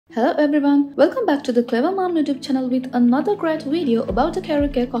Hello everyone, welcome back to the Clever Mom YouTube channel with another great video about the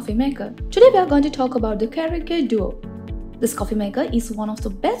Keurig coffee maker. Today we are going to talk about the Keurig Duo. This coffee maker is one of the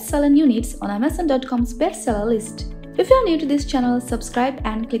best-selling units on Amazon.com's bestseller list. If you are new to this channel, subscribe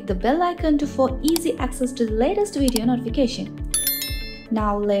and click the bell icon for easy access to the latest video notification.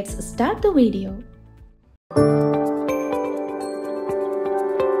 Now let's start the video.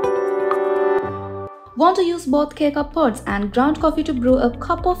 Want to use both K-cup pods and ground coffee to brew a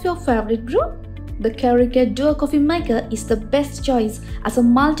cup of your favorite brew? The Keurig Duo coffee maker is the best choice as a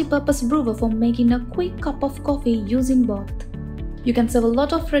multi-purpose brewer for making a quick cup of coffee using both. You can save a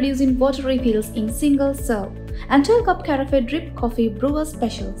lot of reducing water refills in single serve and 12-cup Carafe drip coffee brewer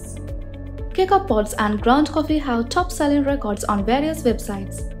specials. K-cup pods and ground coffee have top-selling records on various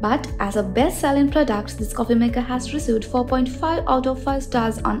websites, but as a best-selling product, this coffee maker has received 4.5 out of 5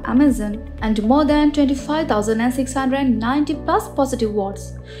 stars on Amazon and more than 25,690 plus positive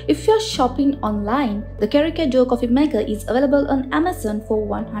votes. If you're shopping online, the Keurig Duo coffee maker is available on Amazon for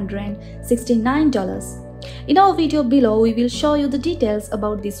 $169. In our video below, we will show you the details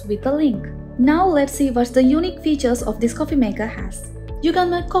about this with a link. Now let's see what the unique features of this coffee maker has. You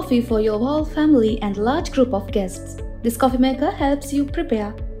can make coffee for your whole family and large group of guests. This coffee maker helps you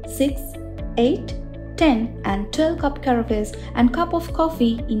prepare 6, 8, 10 and 12 cup carafes and cup of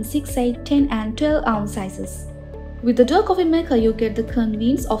coffee in 6, 8, 10 and 12 ounce sizes. With the Duo coffee maker, you get the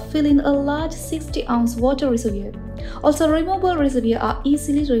convenience of filling a large 60-ounce water reservoir. Also, removable reservoirs are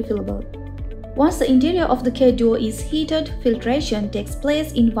easily refillable. Once the interior of the K Duo is heated, filtration takes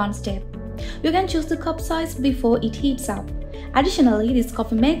place in one step. You can choose the cup size before it heats up. Additionally, this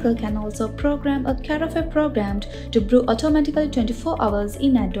coffee maker can also program a Carafe programmed to brew automatically 24 hours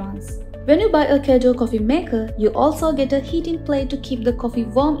in advance. When you buy a K Duo coffee maker, you also get a heating plate to keep the coffee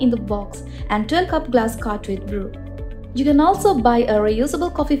warm in the box and 12-cup glass cart with brew. You can also buy a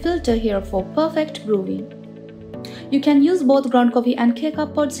reusable coffee filter here for perfect brewing. You can use both ground coffee and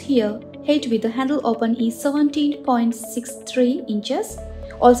K-cup pods here. Height with the handle open is 17.63 inches.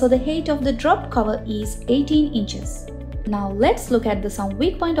 Also, the height of the drop cover is 18 inches. Now let's look at some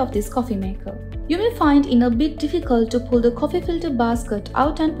weak point of this coffee maker. You may find it a bit difficult to pull the coffee filter basket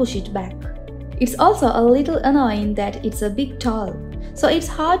out and push it back. It's also a little annoying that it's a bit tall, so it's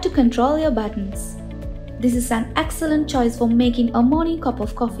hard to control your buttons. This is an excellent choice for making a morning cup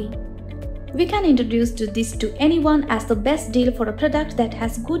of coffee. We can introduce this to anyone as the best deal for a product that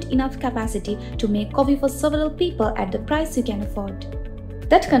has good enough capacity to make coffee for several people at the price you can afford.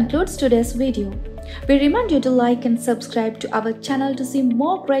 That concludes today's video. We remind you to like and subscribe to our channel to see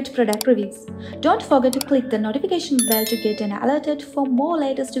more great product reviews. Don't forget to click the notification bell to get alerted for more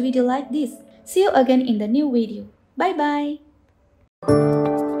latest video like this. See you again in the new video. Bye bye.